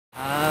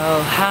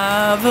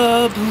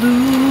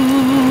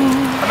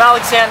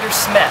Alexander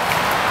Smith.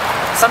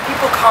 Some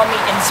people call me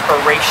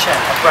inspiration,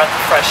 a breath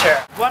of fresh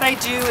air. What I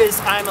do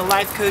is I'm a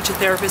life coach, a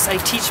therapist. I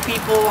teach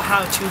people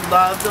how to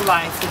love the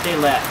life that they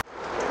live.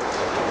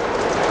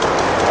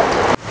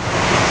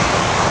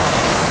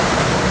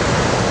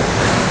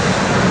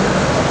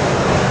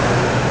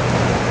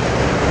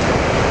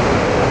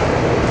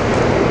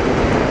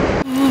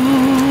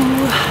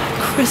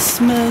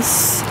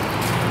 Christmas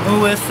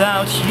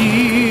without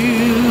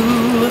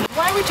you.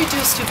 Why would you do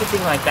a stupid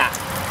thing like that?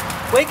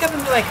 Wake up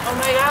and be like, oh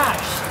my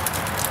gosh,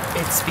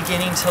 it's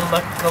beginning to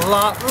look a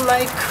lot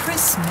like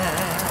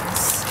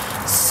Christmas.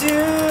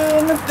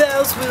 Soon the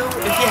bells will.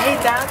 If you hate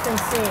that, then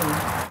sing.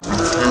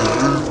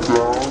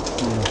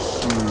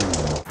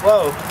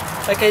 Whoa,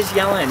 that guy's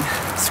yelling,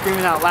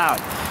 screaming out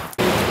loud.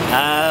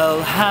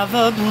 I'll have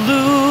a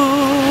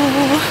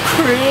blue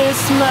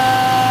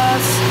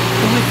Christmas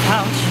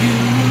without you.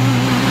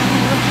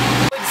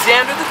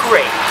 Alexander the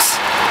Great.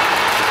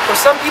 Or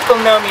some people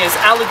know me as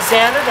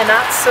Alexander the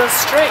Not So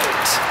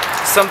Straight.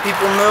 Some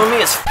people know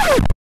me as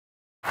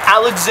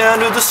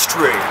Alexander the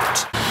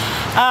Straight.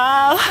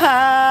 I'll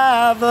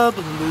have a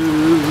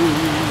blue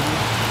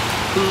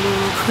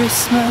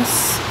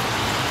Christmas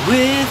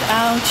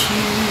without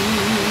you.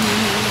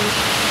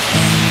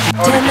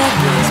 Ten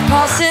is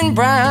Parson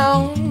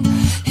Brown.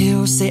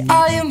 He'll say,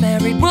 are you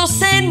married? We'll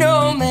say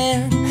no,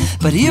 man.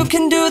 But you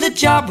can do the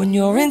job when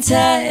you're in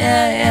town.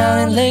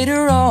 And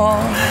later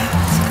on,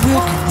 we'll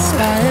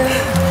conspire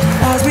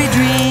as we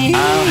dream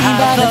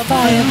by the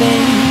fire,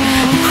 babe.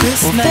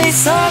 We'll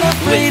face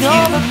unafraid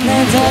all the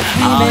plans that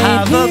we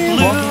made.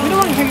 We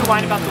don't want to hear you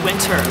whine about the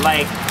winter.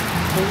 Like,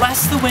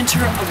 bless the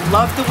winter,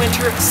 love the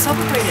winter,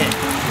 celebrate it.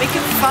 Make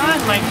it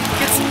fun, like,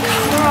 get some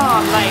color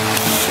on. Like,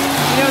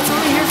 you know, it's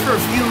only here for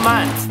a few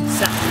months.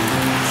 So,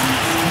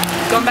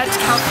 going back to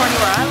California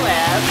where I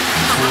live,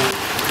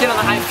 get on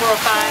the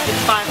I-405, get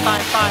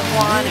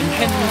 5551, and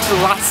head into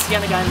La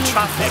Cienega in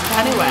traffic.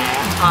 Anyway,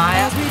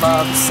 I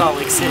love Salt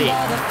Lake City.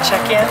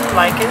 Check in,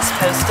 like us,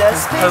 post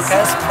us, poke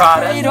us,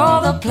 prod us.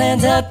 All the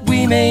plans that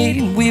we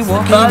made, we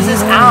walk Buzz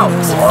is out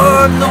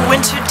on the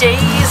winter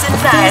days and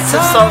nights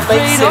of Salt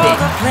Lake City.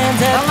 I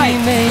like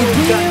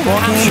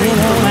capturing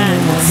the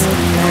lens,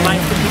 the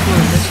life that people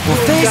are living.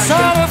 We'll face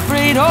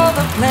unafraid all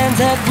the plans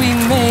that we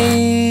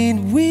made.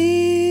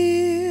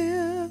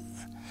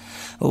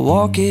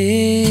 Walking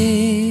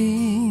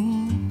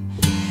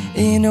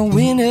in a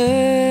winter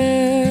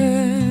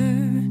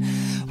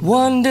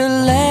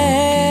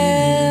wonderland.